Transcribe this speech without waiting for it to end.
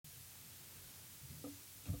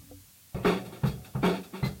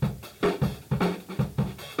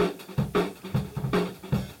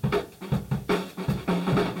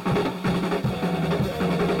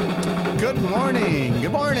Good morning.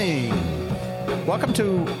 Good morning. Welcome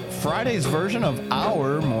to Friday's version of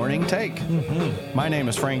Our Morning Take. Mm-hmm. My name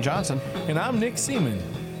is Frank Johnson. And I'm Nick Seaman.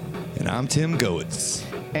 And I'm Tim Goetz.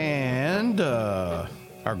 And our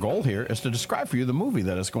goal here is to describe for you the movie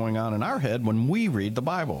that is going on in our head when we read the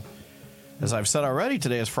Bible. As I've said already,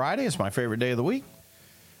 today is Friday. It's my favorite day of the week.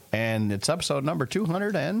 And it's episode number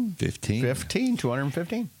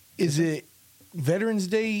 215. Is it Veterans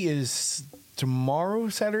Day is tomorrow,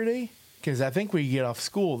 Saturday? Because I think we get off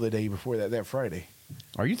school the day before that Friday.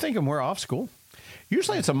 Are you thinking we're off school?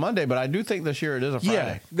 Usually it's a Monday, but I do think this year it is a Friday.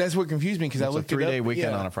 Yeah, that's what confused me because I looked it up. It's a 3-day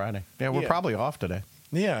weekend yeah. on a Friday. Yeah, we're probably off today.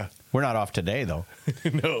 Yeah. We're not off today, though.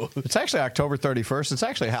 No. It's actually October 31st. It's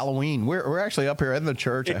actually Halloween. We're actually up here in the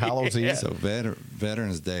church at Hallows Eve. So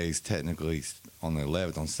Veterans Day is technically on the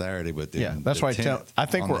 11th on Saturday, but then that's why 10th, I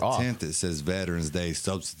think we're off. On the 10th, it says Veterans Day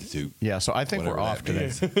substitute. Yeah, so I think we're off today.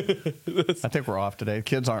 I think we're off today.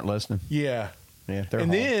 Kids aren't listening. Yeah. Yeah, they're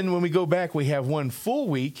and home. then when we go back, we have one full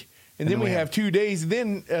week, and then we have 2 days,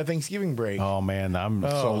 then Thanksgiving break. Oh, man, I'm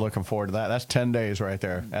so looking forward to that. That's 10 days right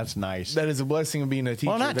there. That's nice. That is a blessing of being a teacher.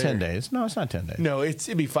 Well, not there. 10 days. No, it's not 10 days. No,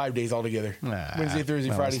 it'd be 5 days altogether. Wednesday, Thursday,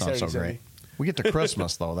 Friday, that's not Saturday, so Sunday. great. We get to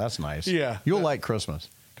Christmas, though. That's nice. Yeah. You'll like Christmas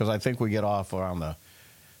because I think we get off around the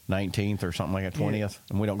 19th or something like that, 20th,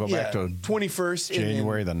 and we don't go back to 21st,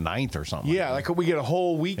 January the 9th or something. Yeah, like we get a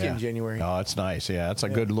whole week in January. Oh, it's nice. Yeah, it's a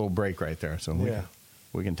good little break right there. So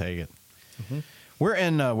we can take it. Mm-hmm.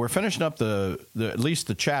 We're finishing up the at least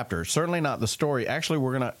the chapter. Certainly not the story. Actually,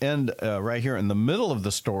 we're going to end right here in the middle of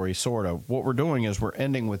the story. Sort of. What we're doing is we're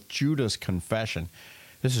ending with Judah's confession.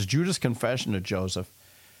 This is Judah's confession to Joseph,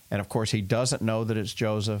 and of course, he doesn't know that it's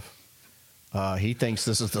Joseph. He thinks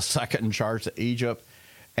this is the second in charge to Egypt.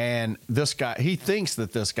 And this guy, he thinks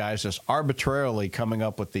that this guy's just arbitrarily coming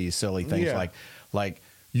up with these silly things like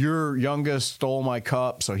your youngest stole my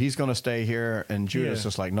cup, so he's going to stay here. And Judah's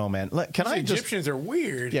just like, no, man. Egyptians are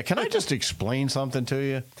weird. Yeah, can I just explain something to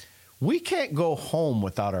you? We can't go home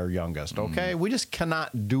without our youngest, okay? We just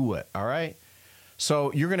cannot do it, all right?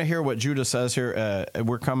 So you're going to hear what Judah says here.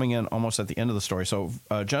 We're coming in almost at the end of the story. So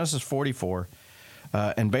Genesis 44,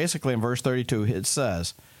 and basically in verse 32, it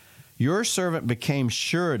says, your servant became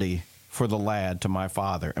surety for the lad to my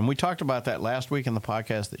father. And we talked about that last week in the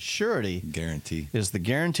podcast, that surety guarantee is the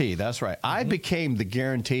guarantee. That's right. I became the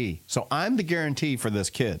guarantee. So I'm the guarantee for this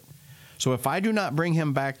kid. So if I do not bring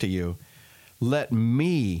him back to you, let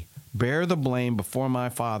me bear the blame before my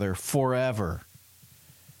father forever.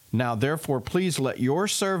 Now, therefore, please let your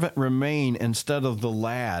servant remain instead of the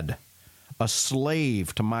lad, a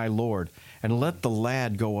slave to my Lord, and let the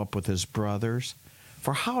lad go up with his brothers.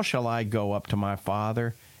 For how shall I go up to my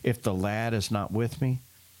father if the lad is not with me?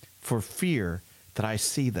 For fear that I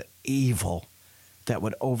see the evil that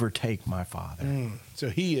would overtake my father. So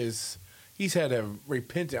he's had a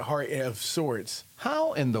repentant heart of sorts.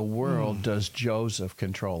 How in the world does Joseph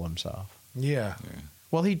control himself? Yeah.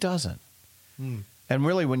 Well, he doesn't. And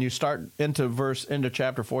really, when you start into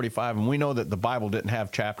chapter 45, and we know that the Bible didn't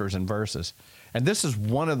have chapters and verses, and this is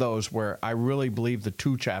one of those where I really believe the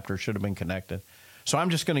two chapters should have been connected. So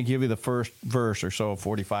I'm just going to give you the first verse or so of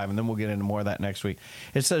 45, and then we'll get into more of that next week.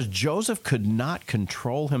 It says, Joseph could not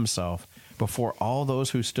control himself before all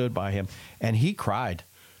those who stood by him, and he cried.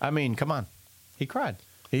 I mean, come on. He cried.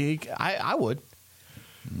 I would.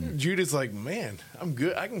 Judah's like, man, I'm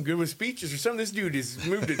good. I'm good with speeches or something. This dude is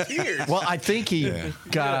moved to tears. Well, I think he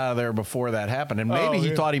got out of there before that happened, and maybe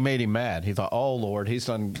he thought he made him mad. He thought, oh, Lord, he's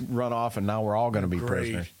done run off, and now we're all going to be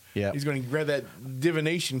prisoners. Yeah, he's going to grab that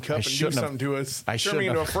divination cup and do something to us. Turn me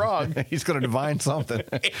into a frog. He's going to divine something.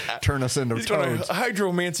 Turn us into toads. He's going to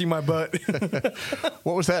hydromancy my butt.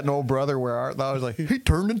 What was that in Old Brother Where Art Thou? I was like, he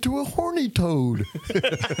turned into a horny toad.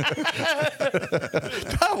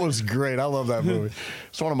 That was great. I love that movie.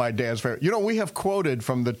 It's one of my dad's favorite. You know, we have quoted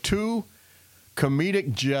from the two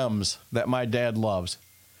comedic gems that my dad loves.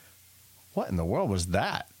 What in the world was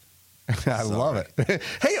that? I love it.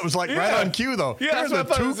 Hey, it was like right on cue, though. Yeah, here's the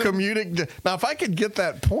two comedic. Now, if I could get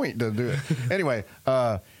that point to do it. Anyway,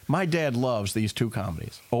 my dad loves these two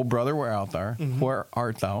comedies. Old Brother, Where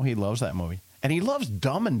Art Thou? He loves that movie. And he loves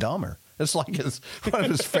Dumb and Dumber. It's like one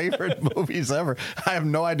of his favorite movies ever. I have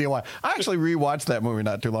no idea why. I actually rewatched that movie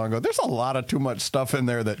not too long ago. There's a lot of too much stuff in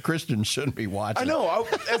there that Christians shouldn't be watching. I know.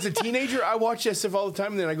 As a teenager, I watch that stuff all the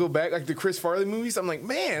time, and then I go back, like the Chris Farley movies. I'm like,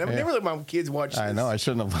 man, I've never let my kids watch this. I know. I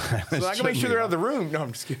shouldn't have. So I can make sure they're out of the room. No,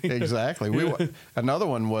 I'm just kidding. Exactly. Another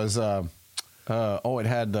one was, it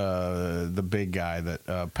had the big guy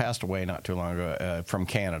that passed away not too long ago from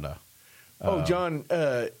Canada.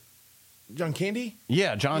 John Candy?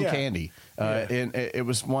 Yeah, John Candy. And it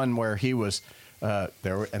was one where he was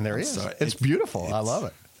There he is. sorry. It's beautiful. I love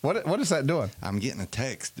it. What is that doing? I'm getting a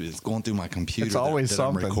text. It's going through my computer. It's always that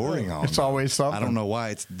something. I'm recording on. It's always something. I don't know why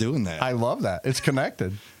it's doing that. I love that. It's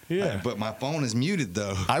connected. Yeah. But my phone is muted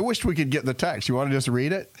though. I wished we could get the text. You want to just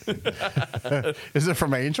read it? Is it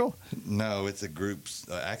from Angel? No, it's a group's.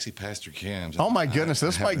 Actually, Pastor Cam's. Oh my goodness,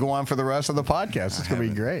 this might go on for the rest of the podcast. It's going to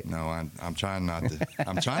be great. No, I'm trying not to.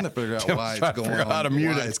 I'm trying to figure out I'm why trying it's to going figure on. out how to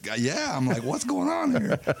mute why it. Yeah, I'm like, what's going on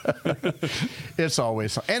here? It's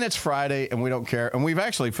always, and it's Friday, and we don't care. And we've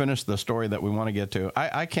actually finished the story that we want to get to.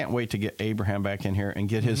 I can't wait to get Abraham back in here and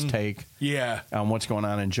get his take Yeah. on what's going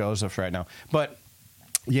on in Joseph right now. But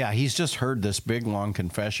yeah, he's just heard this big long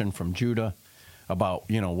confession from Judah about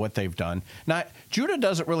what they've done. Now, Judah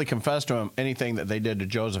doesn't really confess to him anything that they did to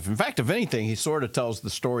Joseph. In fact, if anything, he sort of tells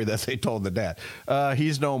the story that they told the dad.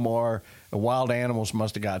 He's no more. The wild animals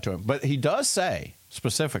must have got to him. But he does say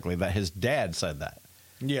specifically that his dad said that.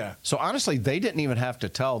 Yeah. So honestly, they didn't even have to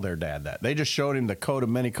tell their dad that. They just showed him the coat of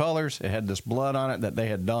many colors. It had this blood on it that they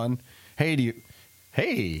had done.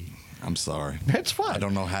 Hey, I'm sorry. it's fine. I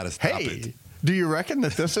don't know how to stop Hey, it. do you reckon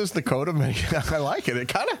that this is the coat of many? I like it. It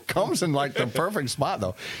kind of comes in like the perfect spot,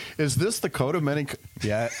 though. Is this the coat of many?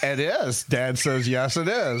 Yeah, it is. Dad says yes, it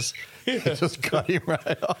is. Just cut him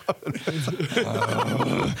right off.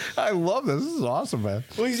 I love this. This is awesome, man.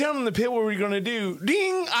 Well, he's down in the pit. What are we going to do?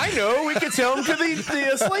 Ding! I know. We could tell him to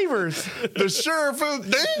the slavers. The sheriff is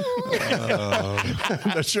ding.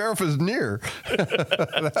 The sheriff is near.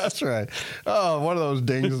 That's right. Oh, one of those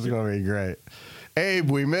dings is going to be great.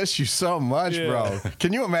 Abe, we miss you so much, bro.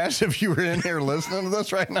 Can you imagine if you were in here listening to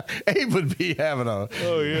this right now? Abe would be having a.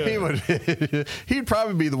 Oh yeah. He'd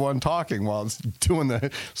probably be the one talking while it's doing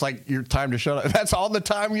the. It's like your time to shut up. That's all the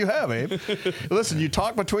time you have, Abe. Listen, you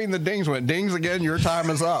talk between the dings. When it dings again, your time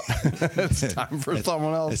is up. It's time for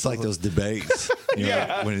someone else. It's like those debates.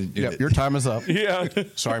 Yeah. Yep, your time is up. Yeah.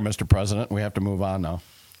 Sorry, Mr. President. We have to move on now.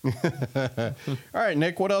 All right,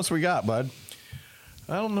 Nick. What else we got, bud?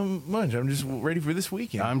 I don't know much. I'm just ready for this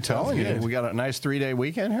weekend. I'm telling you, Good. we got a nice 3-day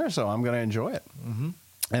weekend here, so I'm going to enjoy it. Mm-hmm.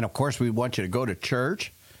 And of course, we want you to go to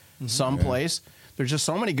church someplace. There's just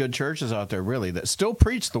so many good churches out there, really, that still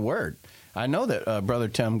preach the word. I know that Brother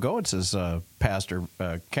Tim Goetz's pastor,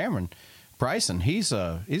 Cameron Bryson, he's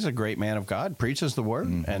a great man of God, preaches the word.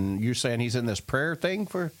 Mm-hmm. And you're saying he's in this prayer thing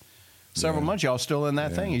for several months. Y'all still in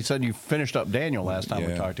that thing? He said you finished up Daniel last time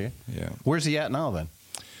we talked to you. Yeah. Where's he at now, then?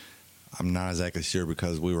 I'm not exactly sure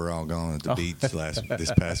because we were all gone at the beach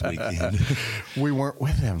this past weekend. We weren't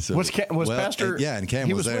with him. So, was Pastor? And Cam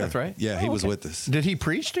he was there, with, right? Yeah, he was with us. Did he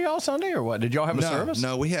preach to y'all Sunday or what? Did y'all have a service?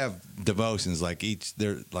 No, we have devotions like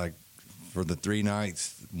they're like for the 3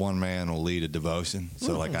 nights, one man will lead a devotion.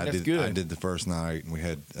 So like I did the first night, and we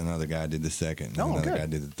had another guy did the second, and another guy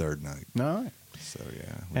did the third night. All right. So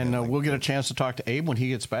yeah, and we'll get a chance to talk to Abe when he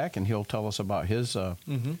gets back, and he'll tell us about his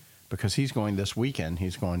because he's going this weekend.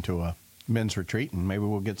 He's going to a men's retreat, and maybe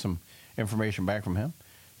we'll get some information back from him.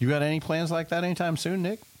 You got any plans like that anytime soon,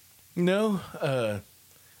 Nick? No.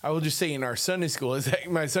 I will just say in our Sunday school,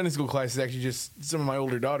 my Sunday school class is actually just some of my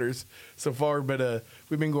older daughters so far, but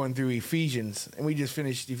we've been going through Ephesians, and we just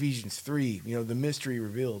finished Ephesians 3, the mystery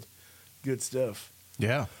revealed. Good stuff.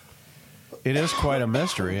 Yeah. It is quite a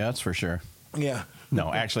mystery, that's for sure. Yeah.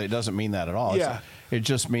 No, actually, it doesn't mean that at all. Yeah. It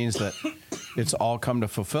just means that it's all come to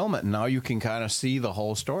fulfillment, and now you can kind of see the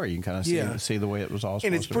whole story. You can kind of see the way it was all supposed to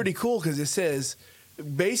be. And it's pretty cool because it says,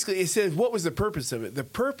 what was the purpose of it? The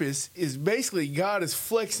purpose is basically God is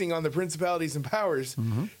flexing on the principalities and powers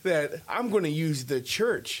that I'm going to use the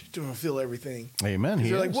church to fulfill everything. Amen.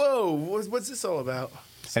 You're like, whoa, what's this all about?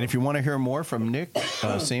 And if you want to hear more from Nick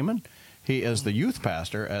Seaman, he is the youth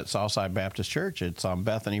pastor at Southside Baptist Church. It's on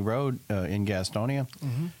Bethany Road in Gastonia,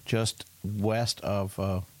 just west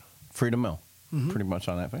of Freedom Mill, pretty much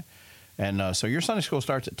on that way. And so your Sunday school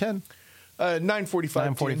starts at 10.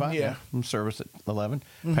 9:45. 9:45. Yeah. Service at 11.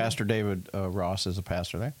 Pastor David Ross is a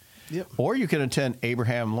pastor there. Yep. Or you can attend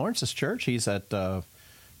Abraham Lawrence's church. He's at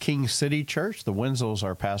King City Church. The Winslows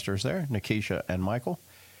are pastors there, Nikisha and Michael.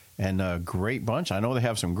 And a great bunch. I know they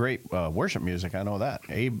have some great worship music. I know that.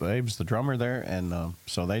 Abe's the drummer there, and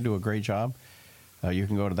so they do a great job. You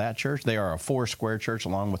can go to that church. They are a 4-square church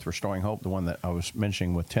along with Restoring Hope, the one that I was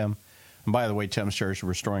mentioning with Tim. And by the way, Tim's church,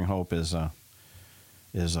 Restoring Hope, is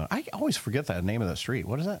I always forget that name of that street.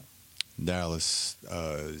 What is that? Dallas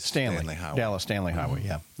Stanley Highway. Dallas Stanley Highway,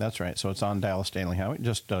 yeah. That's right. So it's on Dallas Stanley Highway,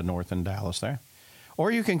 just north in Dallas there. Or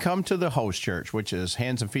you can come to the host church, which is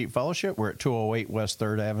Hands and Feet Fellowship. We're at 208 West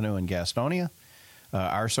 3rd Avenue in Gastonia.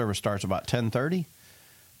 Our service starts about 10:30.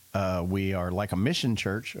 We are like a mission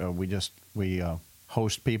church. We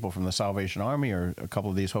host people from the Salvation Army or a couple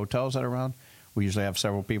of these hotels that are around. We usually have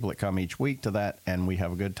several people that come each week to that, and we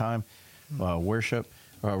have a good time, worship.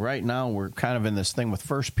 Right now, we're kind of in this thing with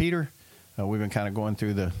 1 Peter. We've been kind of going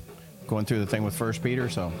through the thing with 1 Peter,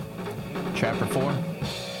 so chapter 4.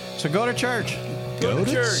 So go to church. Go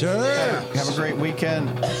to church. Have a great weekend.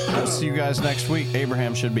 I'll see you guys next week.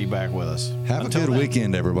 Abraham should be back with us. Have a good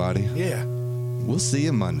weekend, everybody. Yeah. We'll see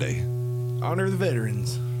you Monday. Honor the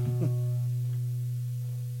veterans.